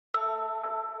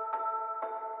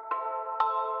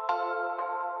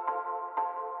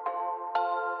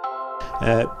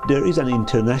There is an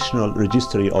international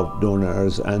registry of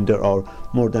donors, and there are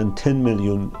more than 10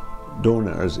 million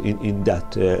donors in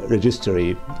that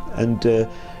registry. And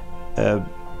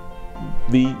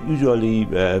we usually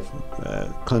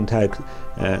contact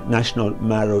National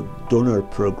Marrow Donor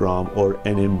Program, or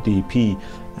NMDP,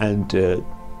 and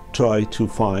try to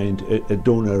find a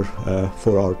donor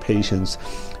for our patients.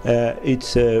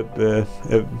 It's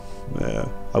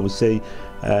I would say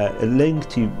a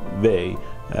lengthy way,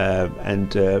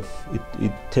 and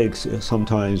it takes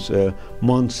sometimes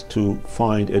months to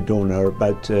find a donor,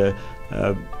 but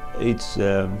it's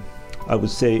I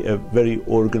would say a very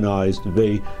organized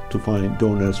way to find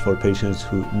donors for patients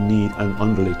who need an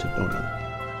unrelated donor.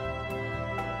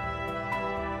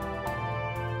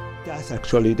 That's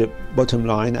actually the bottom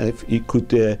line, and if you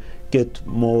could get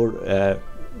more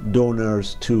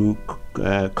donors to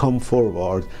come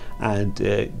forward and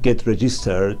get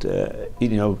registered,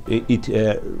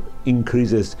 it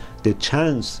increases the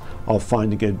chance of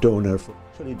finding a donor.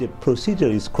 Actually, the procedure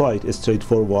is quite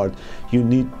straightforward. You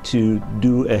need to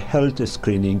do a health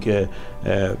screening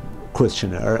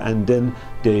questionnaire, and then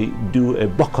they do a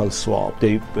buccal swab.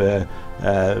 They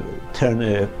turn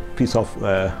a piece of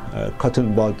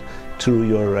cotton bud through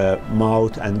your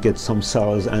mouth and get some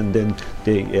cells, and then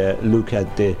they look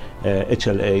at the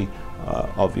HLA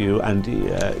of you, and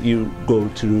you go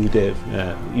through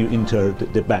you enter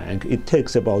the bank. It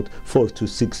takes about 4 to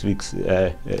 6 weeks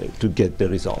to get the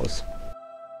results.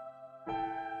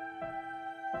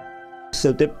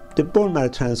 So the bone marrow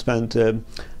transplant,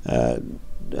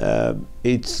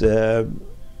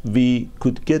 we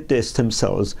could get the stem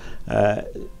cells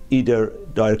either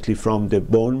directly from the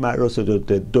bone marrow, so that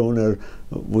the donor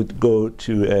would go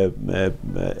to a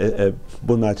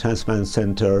bone marrow transplant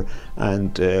center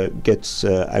and gets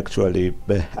actually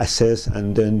assessed,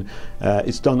 and then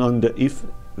it's done on if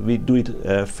we do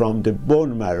it from the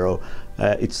bone marrow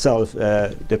itself,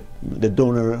 the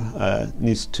donor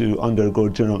needs to undergo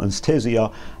general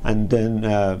anesthesia, and then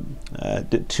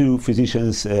the two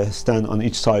physicians stand on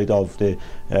each side of the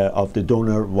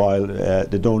donor while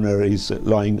the donor is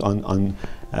lying on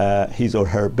his or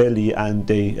her belly, and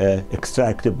they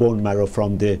extract the bone marrow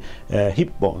from the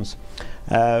hip bones.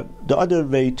 The other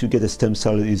way to get a stem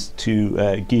cell is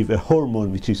to give a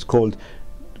hormone which is called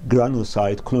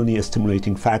granulocyte colony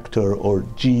stimulating factor, or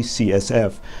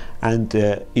GCSF, and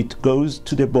it goes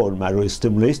to the bone marrow,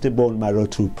 stimulates the bone marrow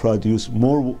to produce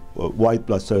more white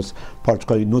blood cells,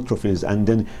 particularly neutrophils, and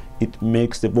then it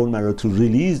makes the bone marrow to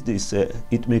release this.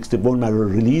 It makes the bone marrow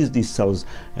release these cells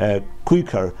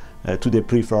quicker to the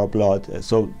peripheral blood.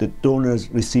 So the donors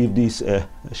receive this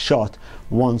shot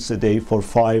once a day for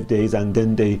 5 days, and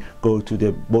then they go to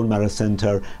the bone marrow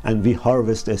center, and we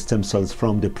harvest the stem cells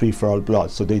from the peripheral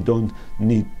blood, so they don't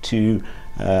need to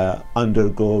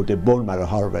undergo the bone marrow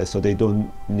harvest, so they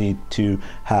don't need to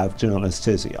have general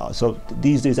anesthesia. So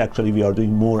these days actually we are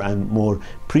doing more and more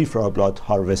peripheral blood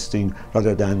harvesting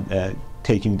rather than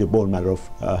taking the bone marrow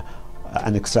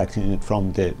and extracting it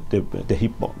from the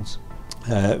hip bones.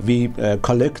 We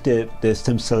collect the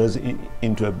stem cells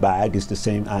into a bag. It's the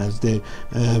same as the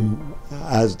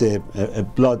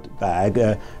blood bag.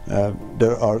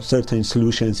 There are certain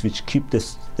solutions which keep the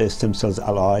stem cells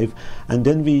alive, and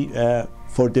then we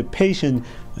for the patient,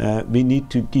 we need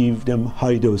to give them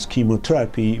high-dose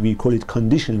chemotherapy. We call it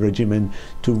conditioned regimen,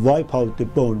 to wipe out the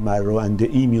bone marrow and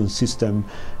the immune system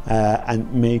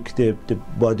and make the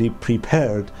body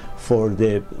prepared for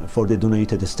the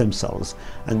donated stem cells.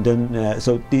 And then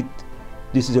so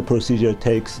this is a procedure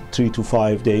takes 3 to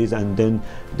 5 days, and then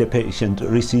the patient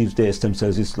receives the stem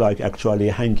cells. It's like actually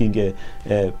hanging a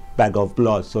bag of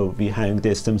blood. So we hang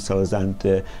the stem cells, and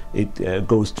it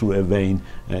goes through a vein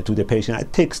to the patient.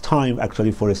 It takes time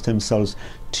actually for stem cells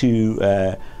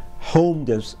to home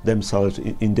themselves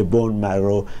in the bone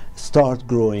marrow, start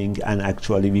growing, and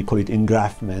actually we call it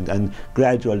engraftment, and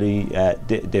gradually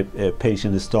the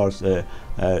patient starts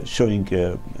showing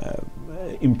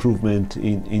improvement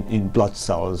in blood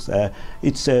cells.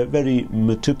 It's a very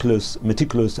meticulous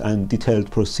and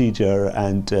detailed procedure,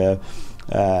 and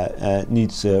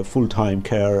needs full-time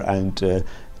care and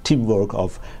teamwork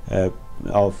of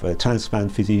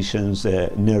transplant physicians,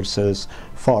 nurses,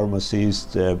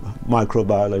 pharmacists,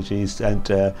 microbiologists,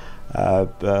 and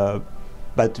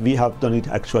but we have done it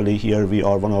actually here. We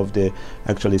are one of the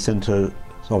actually centers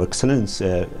of excellence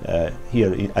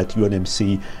here at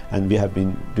UNMC, and we have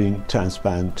been doing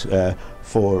transplant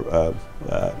for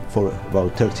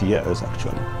about 30 years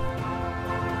actually.